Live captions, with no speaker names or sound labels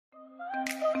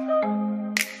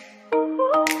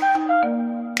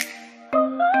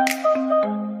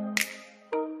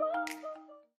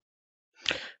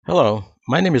Hello,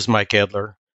 my name is Mike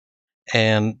Adler,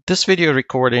 and this video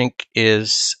recording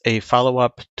is a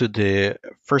follow-up to the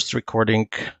first recording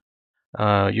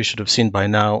you should have seen by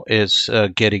now is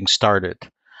getting started.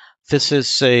 This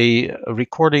is a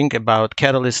recording about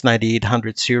Catalyst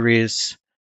 9800 series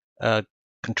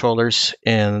controllers,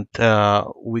 and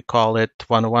we call it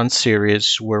 101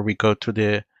 series, where we go through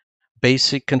the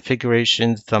basic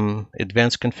configurations, some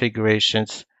advanced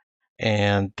configurations,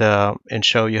 and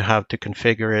show you how to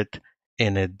configure it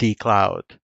in a dCloud.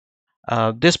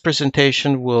 This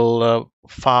presentation will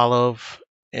follow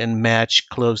and match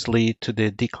closely to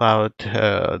the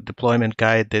dCloud deployment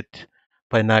guide that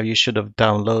by now you should have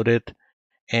downloaded.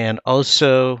 And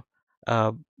also,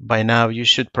 by now you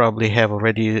should probably have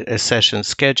already a session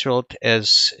scheduled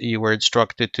as you were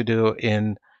instructed to do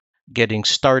in getting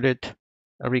started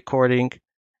a recording.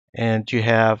 And you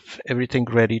have everything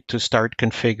ready to start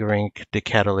configuring the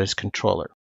Catalyst controller.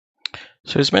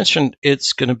 So as mentioned,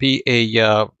 it's going to be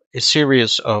a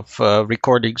series of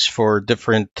recordings for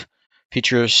different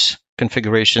features,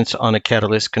 configurations on a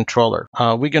Catalyst controller.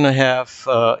 We're going to have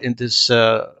in this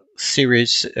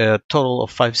series a total of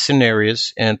 5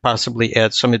 scenarios and possibly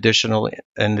add some additional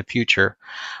in the future.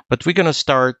 But we're going to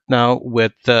start now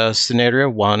with scenario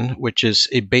 1, which is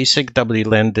a basic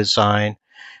WLAN design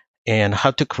and how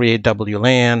to create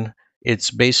WLAN, its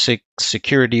basic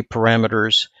security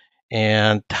parameters,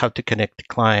 and how to connect the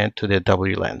client to the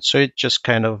WLAN. So it's just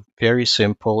kind of very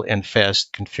simple and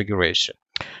fast configuration.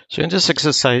 So in this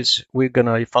exercise, we're going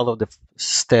to follow the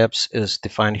steps as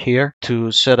defined here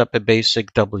to set up a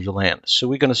basic WLAN. So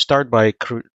we're going to start by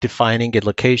defining a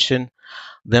location.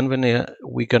 Then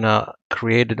we're going to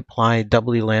create and apply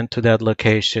WLAN to that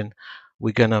location.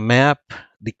 We're going to map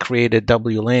the created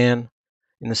WLAN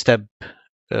in the step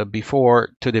before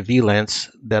to the VLANs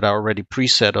that are already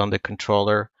preset on the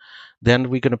controller.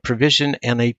 Then we're going to provision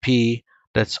an IP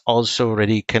that's also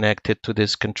already connected to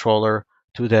this controller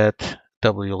to that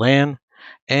WLAN.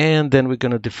 And then we're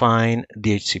going to define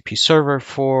DHCP server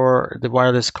for the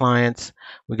wireless clients.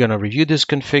 We're going to review this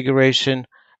configuration.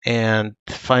 And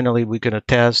finally, we're going to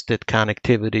test that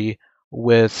connectivity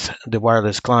with the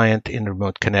wireless client in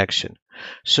remote connection.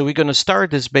 So we're going to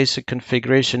start this basic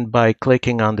configuration by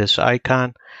clicking on this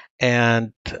icon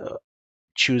and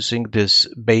choosing this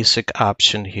basic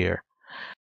option here.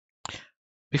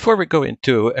 Before we go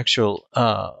into actual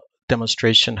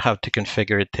demonstration how to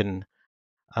configure it in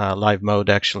live mode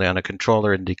actually on a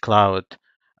controller in the cloud,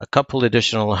 a couple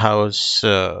additional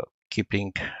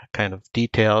housekeeping kind of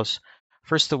details.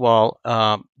 First of all,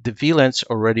 the VLANs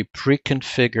already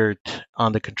pre-configured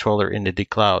on the controller in the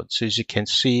cloud. So as you can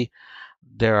see,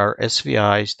 there are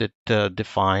SVIs that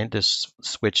define this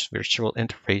switch virtual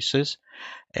interfaces.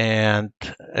 And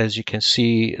as you can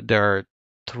see, there are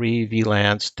 3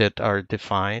 VLANs that are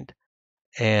defined.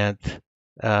 And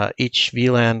each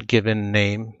VLAN given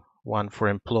name, one for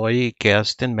employee,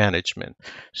 guest, and management.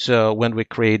 So when we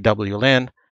create WLAN,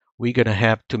 we're going to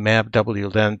have to map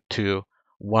WLAN to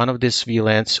one of these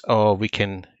VLANs, or we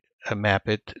can map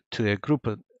it to a group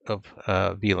of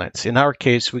VLANs. In our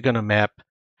case, we're going to map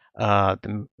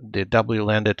the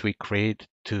WLAN that we create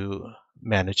to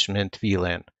management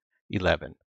VLAN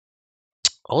 11.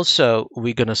 Also,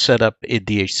 we're going to set up a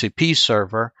DHCP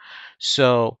server.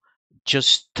 So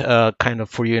just kind of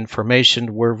for your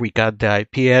information, where we got the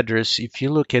IP address, if you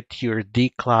look at your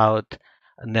dCloud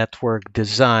network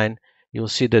design, you'll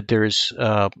see that there's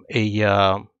a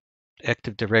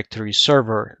Active Directory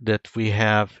server that we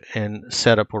have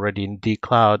set up already in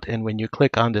dCloud. And when you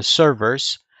click on the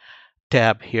servers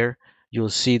tab here, you'll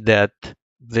see that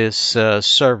this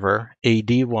server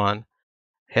AD1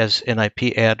 has an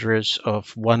IP address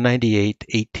of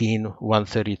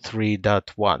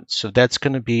 198.18.133.1. So that's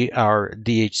going to be our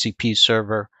DHCP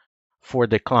server for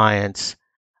the clients.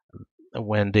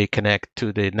 When they connect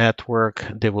to the network,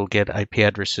 they will get IP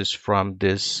addresses from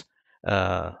this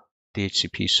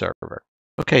DHCP server.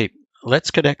 Okay,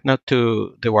 let's connect now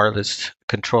to the wireless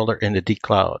controller in the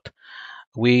dCloud.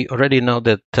 We already know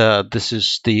that this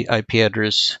is the IP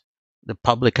address, the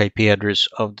public IP address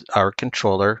of our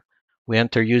controller. We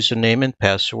enter username and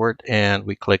password, and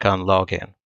we click on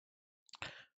Login.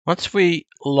 Once we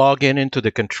log in into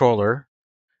the controller,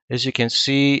 as you can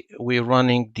see, we're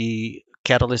running the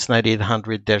Catalyst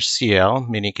 9800-CL,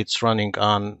 meaning it's running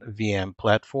on VM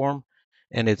platform,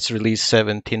 and it's release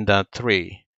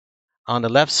 17.3. On the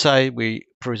left side, we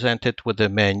present it with a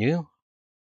menu.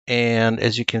 And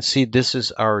as you can see, this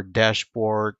is our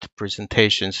dashboard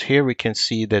presentations. Here we can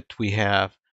see that we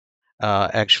have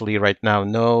actually right now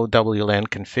no WLAN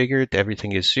configured.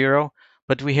 Everything is 0.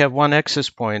 But we have one access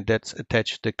point that's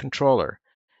attached to the controller.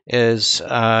 As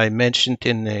I mentioned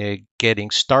in the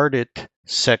Getting Started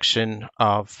section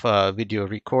of video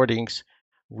recordings,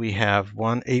 we have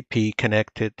one AP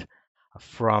connected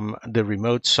from the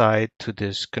remote side to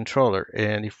this controller.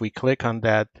 And if we click on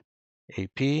that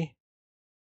AP,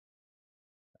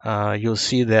 you'll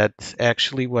see that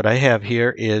actually what I have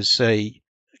here is a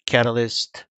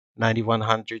Catalyst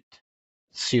 9100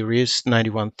 series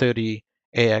 9130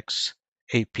 AX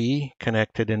AP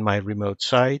connected in my remote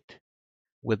site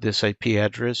with this IP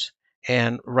address.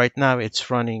 And right now it's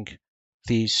running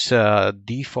these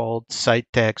default site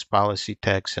tags, policy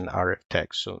tags, and RF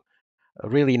tags. So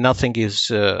really nothing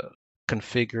is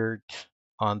configured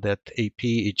on that AP.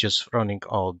 It's just running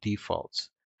all defaults.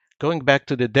 Going back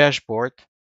to the dashboard,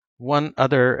 one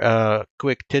other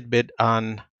quick tidbit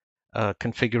on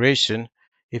configuration.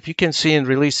 If you can see in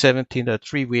release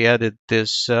 17.3, we added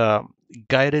this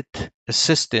guided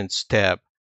assistance tab.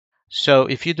 So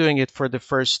if you're doing it for the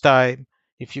first time,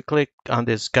 if you click on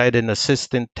this guided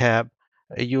assistant tab,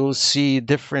 you'll see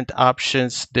different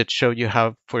options that show you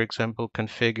how, for example,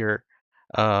 configure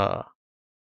uh,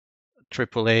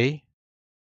 AAA,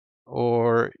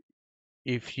 or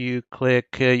if you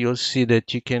click, you'll see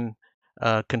that you can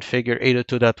configure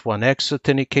 802.1x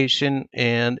authentication,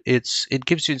 and it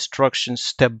gives you instructions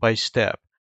step by step.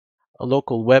 A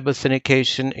local web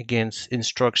authentication, against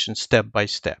instructions step by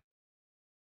step.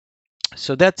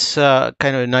 So that's kind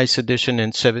of a nice addition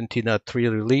in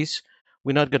 17.3 release.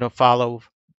 We're not going to follow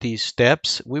these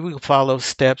steps. We will follow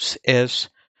steps as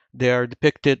they are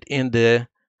depicted in the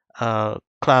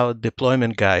cloud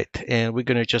deployment guide. And we're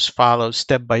going to just follow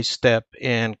step by step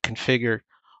and configure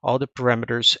all the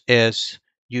parameters as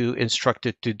you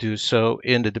instructed to do so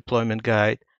in the deployment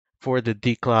guide for the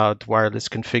dCloud wireless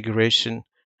configuration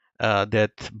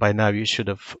that by now you should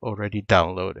have already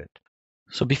downloaded.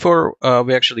 So before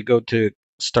we actually go to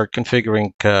start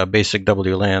configuring basic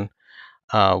WLAN,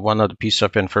 one other piece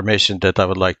of information that I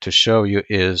would like to show you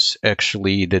is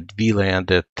actually the VLAN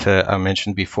that I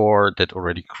mentioned before that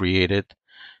already created.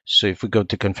 So if we go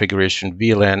to configuration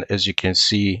VLAN, as you can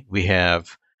see, we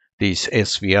have these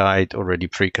SVI already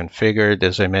pre-configured,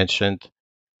 as I mentioned,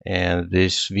 and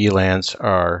these VLANs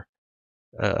are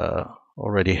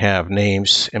already have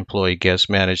names, employee guest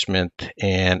management,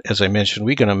 and as I mentioned,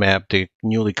 we're going to map the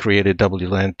newly created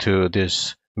WLAN to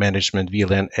this management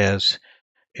VLAN as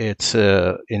it's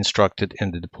instructed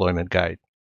in the deployment guide.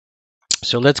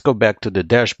 So let's go back to the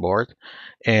dashboard,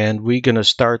 and we're going to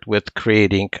start with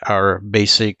creating our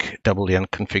basic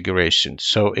WLAN configuration.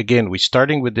 So again, we're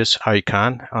starting with this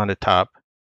icon on the top.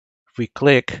 If we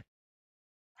click,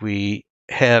 we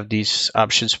have these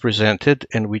options presented,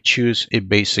 and we choose a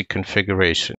basic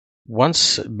configuration.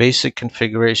 Once basic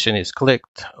configuration is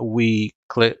clicked, we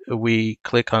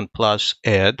click on plus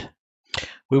add.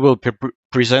 We will be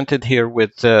presented here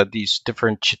with these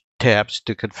different tabs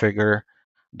to configure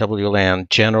WLAN: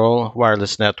 general,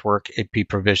 wireless network, AP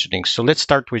provisioning. So let's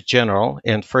start with general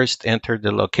and first enter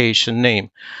the location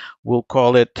name. We'll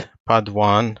call it pod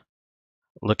 1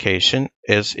 location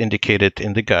as indicated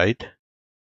in the guide.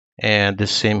 And the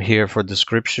same here for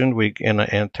description. We're going to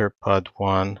enter pod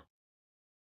 1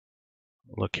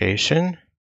 location.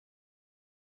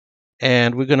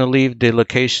 And we're going to leave the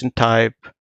location type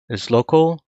as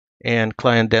local and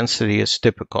client density as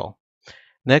typical.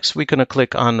 Next, we're going to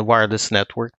click on the wireless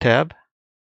network tab.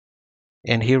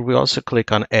 And here we also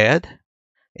click on add.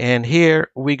 And here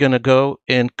we're going to go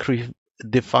and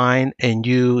define a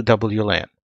new WLAN.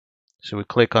 So we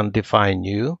click on define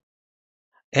new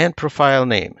and profile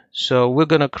name. So we're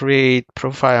going to create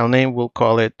profile name. We'll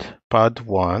call it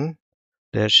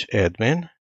pod1-admin.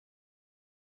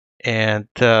 And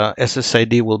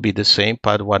SSID will be the same,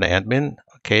 pod1-admin.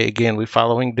 Okay, again, we're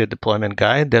following the deployment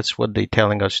guide. That's what they're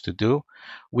telling us to do.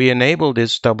 We enable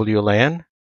this WLAN,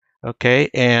 okay,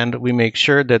 and we make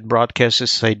sure that broadcast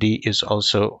SSID is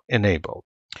also enabled.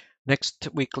 Next,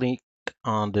 we click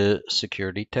on the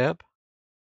security tab.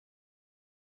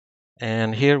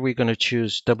 And here we're going to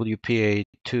choose WPA2,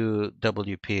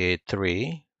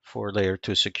 WPA3 for layer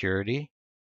 2 security.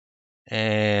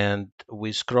 And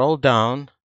we scroll down,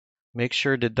 make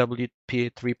sure the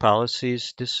WPA3 policy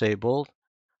is disabled.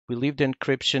 We leave the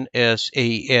encryption as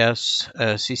AES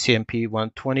CCMP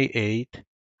 128.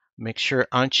 Make sure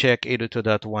uncheck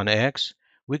 802.1x.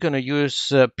 We're going to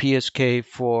use PSK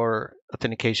for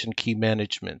authentication key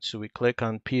management. So we click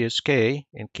on PSK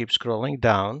and keep scrolling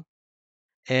down.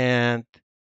 And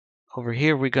over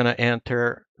here, we're going to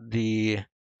enter the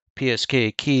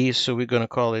PSK key. So we're going to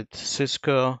call it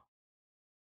Cisco,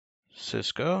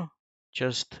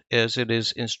 just as it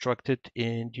is instructed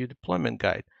in the deployment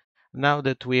guide. Now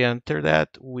that we enter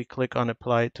that, we click on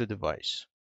Apply to Device.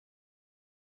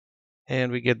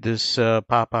 And we get this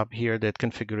pop-up here that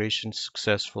configuration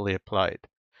successfully applied.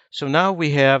 So now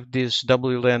we have this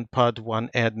WLAN pod 1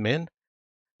 admin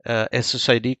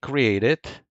SSID created.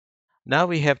 Now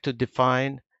we have to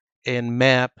define and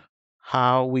map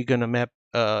how we're going to map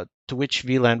to which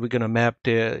VLAN we're going to map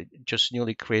the just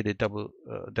newly created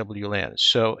WLAN.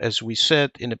 So as we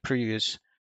said in the previous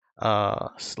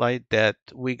slide, that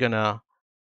we're going to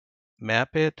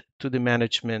map it to the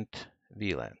management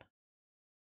VLAN.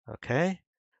 Okay,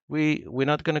 we're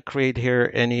not going to create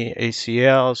here any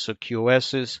ACLs or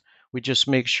QoSs. We just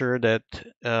make sure that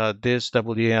this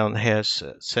WLAN has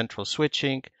central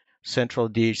switching, central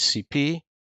DHCP,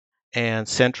 and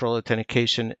central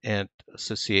authentication and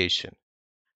association.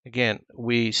 Again,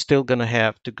 we still going to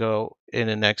have to go in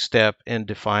the next step and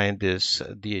define this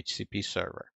DHCP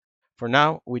server. For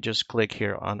now, we just click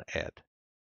here on Add.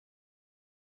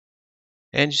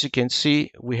 And as you can see,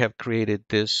 we have created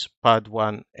this Pod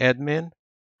 1 admin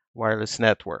wireless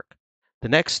network. The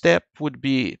next step would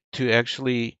be to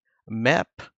actually map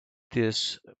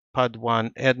this Pod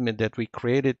 1 admin that we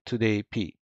created to the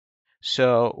AP.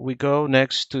 So we go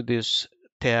next to this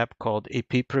tab called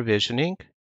AP Provisioning.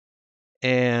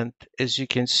 And as you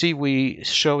can see, we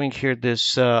showing here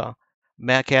this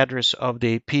MAC address of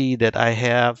the AP that I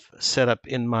have set up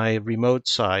in my remote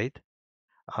side.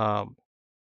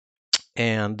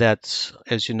 And that's,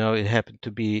 as you know, it happened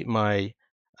to be my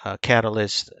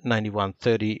Catalyst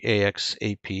 9130 AX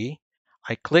AP.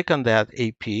 I click on that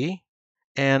AP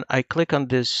and I click on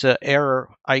this error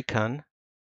icon.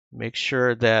 Make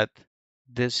sure that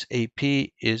this AP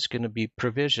is going to be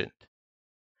provisioned.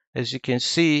 As you can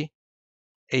see,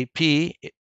 AP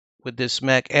with this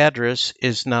MAC address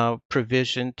is now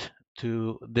provisioned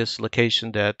to this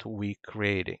location that we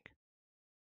creating.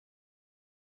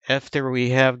 After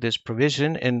we have this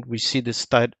provision and we see the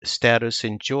status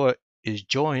is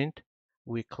joined,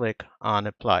 we click on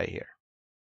Apply here.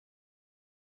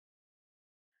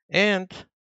 And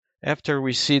after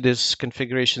we see this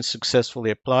configuration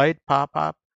successfully applied pop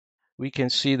up, we can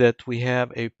see that we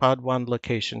have a Pod 1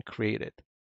 location created.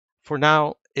 For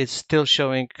now, it's still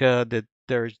showing that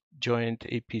there's joined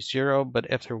AP0,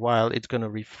 but after a while, it's going to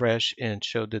refresh and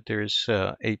show that there's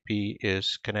AP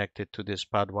is connected to this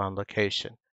Pod 1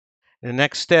 location. In the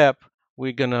next step,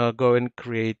 we're going to go and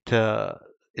create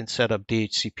and set up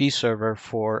DHCP server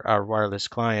for our wireless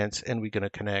clients, and we're going to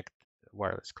connect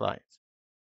wireless clients.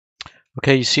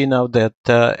 Okay, you see now that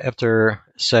after a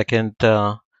second,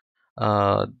 the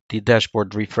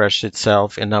dashboard refreshed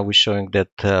itself, and now we're showing that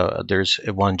there's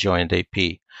a one joined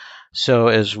AP. So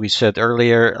as we said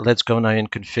earlier, let's go now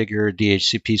and configure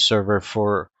DHCP server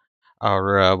for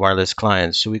our wireless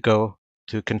clients. So we go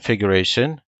to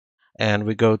Configuration, and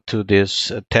we go to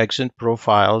this Tags and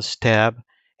Profiles tab,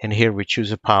 and here we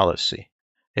choose a policy.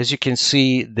 As you can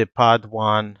see, the Pod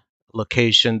 1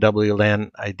 location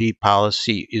WLAN ID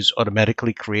policy is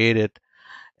automatically created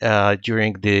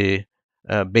during the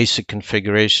basic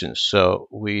configuration. So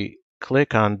we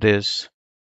click on this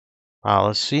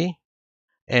policy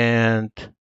and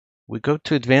we go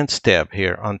to Advanced tab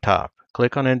here on top.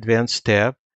 Click on Advanced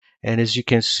tab, and as you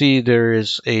can see, there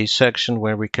is a section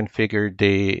where we configure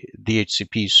the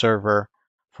DHCP server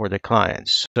for the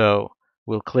clients. So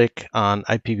we'll click on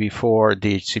IPv4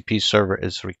 DHCP server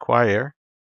as required.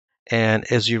 And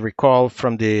as you recall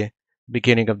from the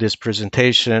beginning of this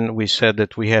presentation, we said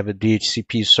that we have a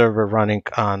DHCP server running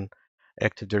on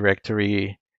Active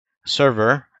Directory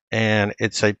server, and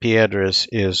its IP address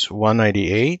is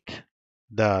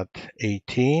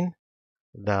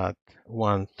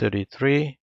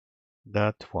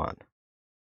 198.18.133.1.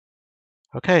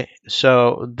 Okay,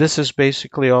 so this is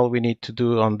basically all we need to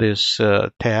do on this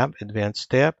tab, Advanced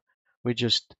tab. We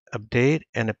just update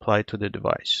and apply to the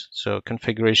device. So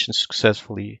configuration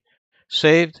successfully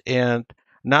saved, and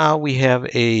now we have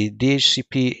a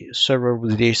DHCP server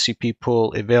with DHCP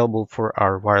pool available for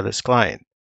our wireless client.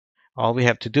 All we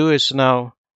have to do is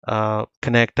now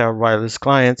connect our wireless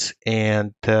clients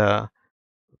and to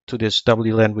this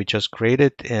WLAN we just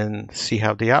created and see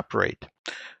how they operate.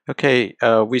 Okay,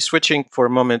 we're switching for a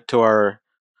moment to our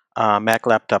Mac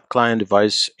laptop client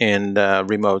device in the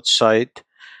remote site.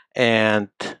 And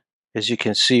as you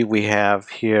can see, we have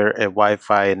here a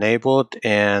Wi-Fi enabled,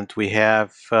 and we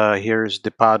have here's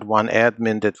the Pod 1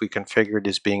 admin that we configured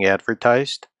is being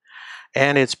advertised.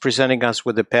 And it's presenting us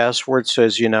with the password. So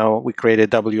as you know, we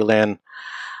created WLAN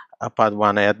Pod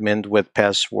 1 admin with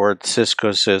password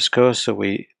Cisco. So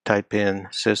we type in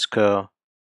Cisco.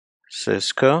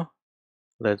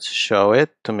 Let's show it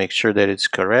to make sure that it's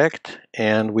correct.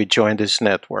 And we join this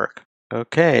network.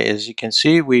 Okay, as you can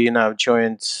see, we now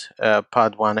joined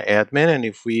Pod 1 admin. And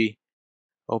if we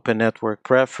open network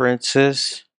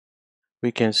preferences,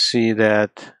 we can see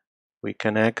that we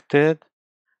connected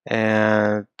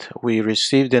and we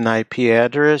received an IP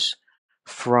address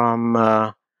from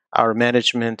our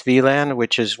management VLAN,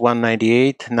 which is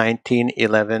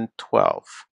 198.19.11.12.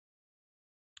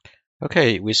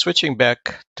 Okay, we're switching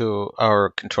back to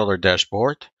our controller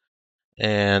dashboard.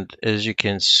 And as you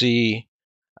can see,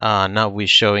 now we're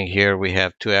showing here we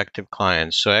have two active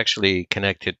clients. So actually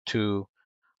connected two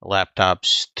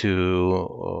laptops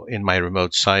to in my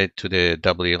remote site to the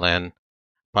WLAN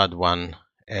Pod 1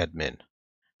 admin.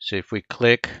 So if we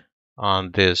click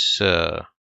on this,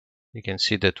 you can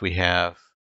see that we have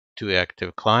two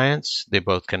active clients. They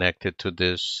both connected to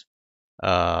this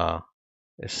SSID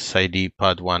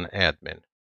Pod 1 admin.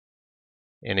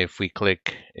 And if we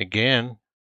click again,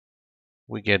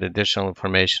 we get additional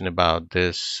information about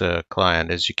this client.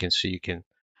 As you can see,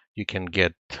 you can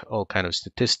get all kind of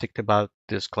statistics about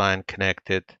this client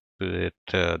connected to it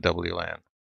WLAN.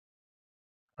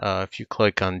 If you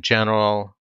click on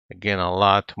General, again, a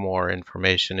lot more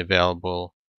information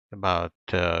available about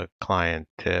client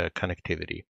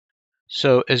connectivity.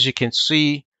 So as you can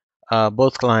see,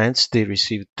 both clients, they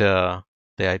received the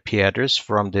IP address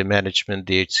from the management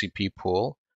DHCP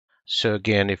pool. So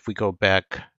again, if we go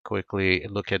back quickly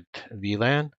and look at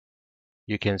VLAN,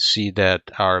 you can see that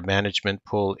our management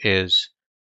pool is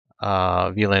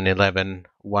VLAN 11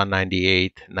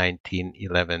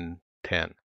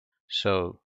 198.19.11.10.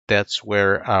 So that's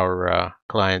where our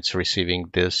clients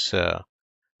receiving this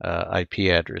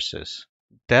IP addresses.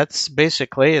 That's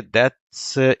basically it. That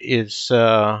is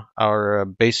our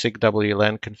basic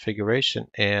WLAN configuration.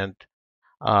 And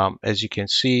as you can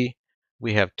see,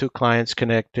 we have two clients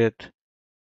connected.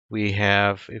 We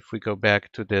have, if we go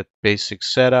back to that basic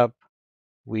setup,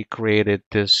 we created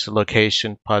this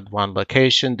location, pod 1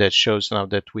 location, that shows now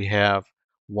that we have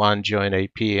one joint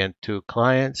IP and two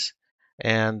clients.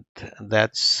 And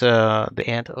that's the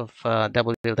end of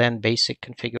WLAN basic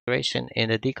configuration in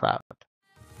the D Cloud.